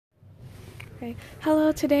Okay.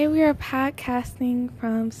 Hello, today we are podcasting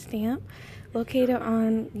from STAMP, located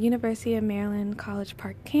on University of Maryland College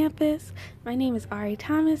Park campus. My name is Ari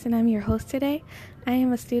Thomas, and I'm your host today. I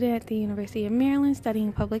am a student at the University of Maryland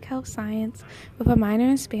studying public health science with a minor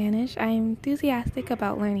in Spanish. I am enthusiastic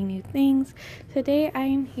about learning new things. Today I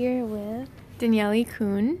am here with Danielle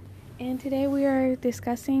Kuhn. And today we are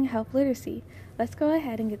discussing health literacy. Let's go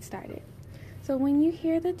ahead and get started. So when you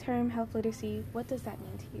hear the term health literacy, what does that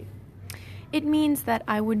mean to you? It means that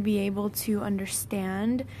I would be able to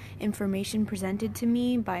understand information presented to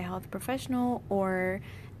me by a health professional or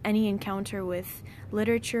any encounter with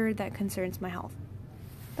literature that concerns my health.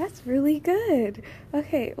 That's really good.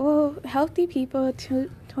 Okay, well, Healthy People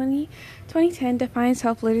 2010 defines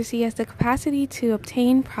health literacy as the capacity to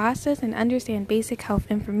obtain, process, and understand basic health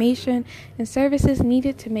information and services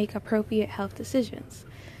needed to make appropriate health decisions.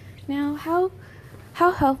 Now, how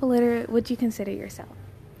health literate would you consider yourself?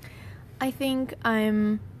 I think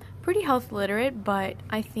I'm pretty health literate, but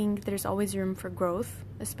I think there's always room for growth,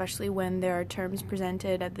 especially when there are terms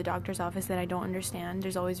presented at the doctor's office that I don't understand.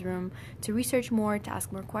 There's always room to research more, to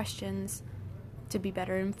ask more questions, to be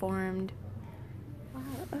better informed. Wow,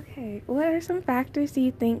 okay. What are some factors do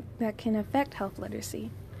you think that can affect health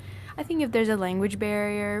literacy? I think if there's a language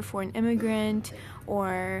barrier for an immigrant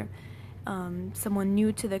or someone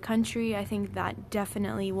new to the country, I think that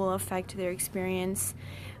definitely will affect their experience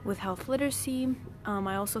with health literacy.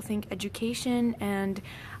 I also think education and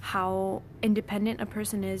how independent a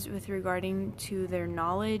person is with regarding to their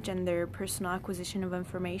knowledge and their personal acquisition of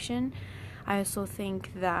information. I also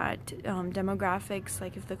think that demographics,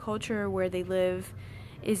 like if the culture where they live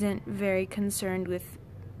isn't very concerned with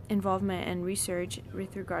involvement and research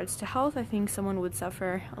with regards to health, I think someone would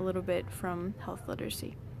suffer a little bit from health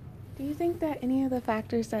literacy. Do you think that any of the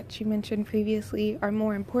factors that you mentioned previously are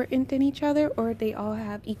more important than each other, or they all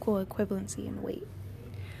have equal equivalency in weight?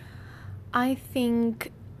 I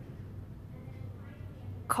think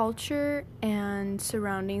culture and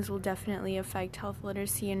surroundings will definitely affect health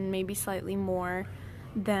literacy, and maybe slightly more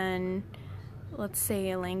than, let's say,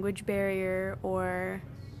 a language barrier or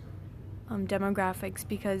demographics,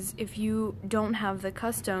 because if you don't have the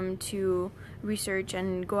custom to research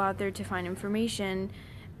and go out there to find information,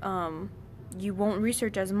 you won't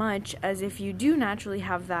research as much as if you do naturally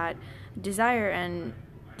have that desire and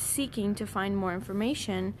seeking to find more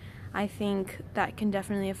information. I think that can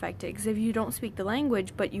definitely affect it, because if you don't speak the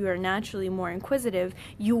language but you are naturally more inquisitive,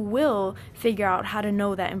 you will figure out how to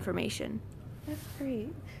know that information. That's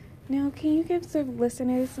great. Now, can you give the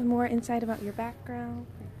listeners some more insight about your background?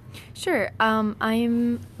 Sure.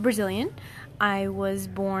 I'm Brazilian. I was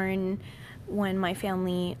born when my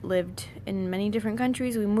family lived in many different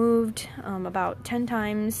countries. We moved about 10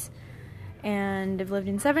 times, and I've lived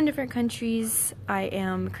in 7 different countries. I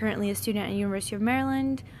am currently a student at University of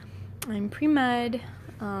Maryland. I'm pre-med,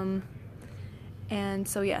 and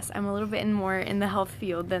so yes, I'm a little bit more in the health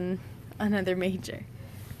field than another major.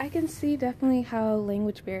 I can see definitely how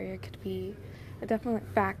language barrier could be a definite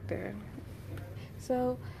factor.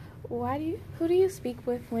 So, who do you speak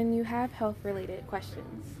with when you have health-related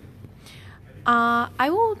questions? I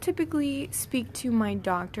will typically speak to my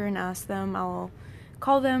doctor and ask them. I'll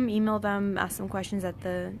call them, email them, ask them questions at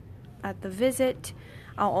the visit.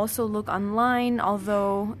 I'll also look online,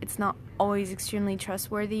 although it's not always extremely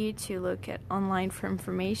trustworthy to look at online for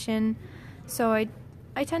information. So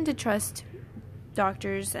I tend to trust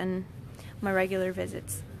doctors and my regular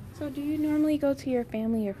visits. So do you normally go to your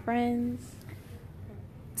family or friends?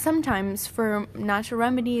 Sometimes for natural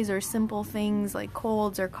remedies or simple things like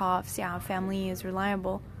colds or coughs, family is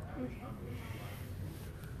reliable. Okay.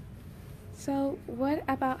 So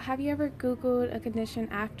have you ever Googled a condition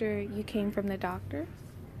after you came from the doctor?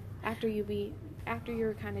 After you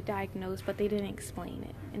were kind of diagnosed, but they didn't explain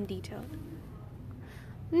it in detail?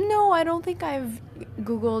 No, I don't think I've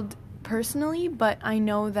Googled personally, but I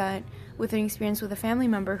know that with an experience with a family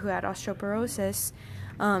member who had osteoporosis,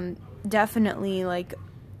 definitely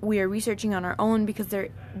we are researching on our own, because there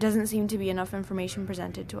doesn't seem to be enough information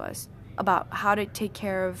presented to us about how to take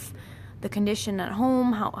care of the condition at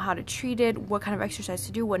home, how to treat it, what kind of exercise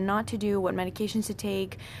to do, what not to do, what medications to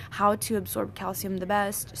take, how to absorb calcium the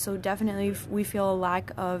best. So definitely we feel a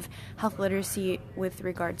lack of health literacy with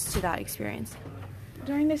regards to that experience.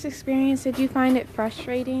 During this experience, did you find it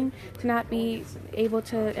frustrating to not be able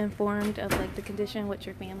to informed of the condition what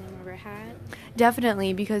your family member had?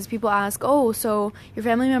 Definitely, because people ask, oh, so your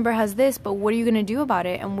family member has this, but what are you going to do about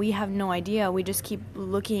it? And we have no idea. We just keep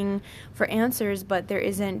looking for answers, but there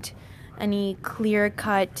isn't any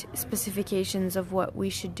clear-cut specifications of what we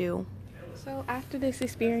should do. So after this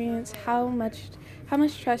experience, how much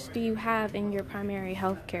trust do you have in your primary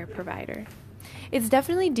healthcare provider? It's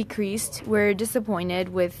definitely decreased. We're disappointed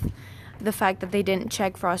with the fact that they didn't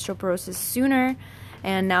check for osteoporosis sooner,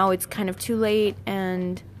 and now it's kind of too late,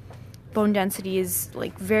 and bone density is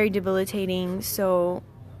like very debilitating, and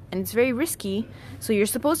it's very risky. So you're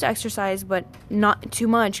supposed to exercise, but not too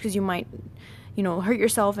much, because you might hurt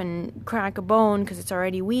yourself and crack a bone because it's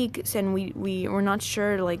already weak. And we're not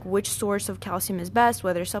sure like which source of calcium is best,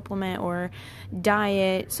 whether supplement or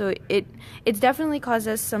diet. So it's definitely caused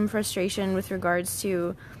us some frustration with regards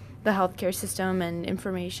to the healthcare system and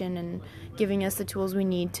information, and giving us the tools we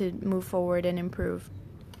need to move forward and improve.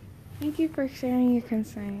 Thank you for sharing your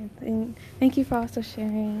concerns, and thank you for also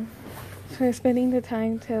for spending the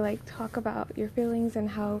time to talk about your feelings and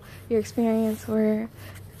how your experience were.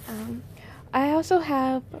 I also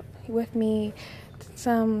have with me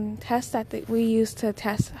some tests that we use to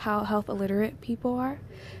test how health illiterate people are,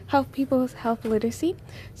 people's health literacy.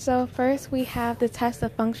 So first we have the test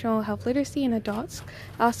of functional health literacy in adults,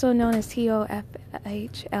 also known as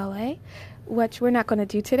TOEFHLA, which we're not going to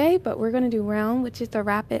do today, but we're going to do ROUND, which is the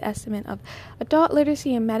rapid estimate of adult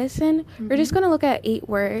literacy in medicine. Mm-hmm. We're just going to look at 8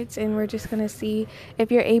 words, and we're just going to see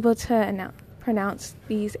if you're able to pronounce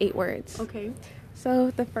these 8 words. Okay.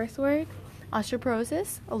 So the first word: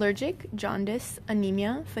 osteoporosis, allergic, jaundice,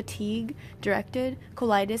 anemia, fatigue, directed,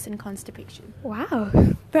 colitis, and constipation. Wow,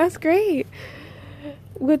 that's great.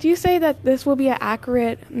 Would you say that this will be an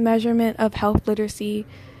accurate measurement of health literacy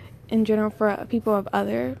in general for people of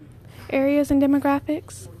other areas and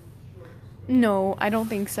demographics? No, I don't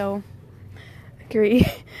think so. Agree.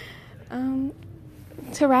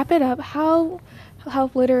 To wrap it up, how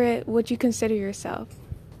health literate would you consider yourself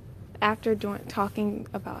after talking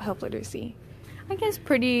about health literacy? I guess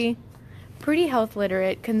pretty health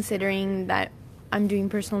literate, considering that I'm doing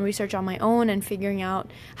personal research on my own and figuring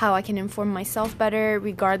out how I can inform myself better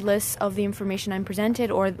regardless of the information I'm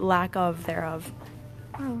presented or lack of thereof.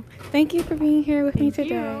 Wow. Thank you for being here with me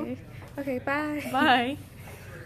today. You. Okay, bye. Bye.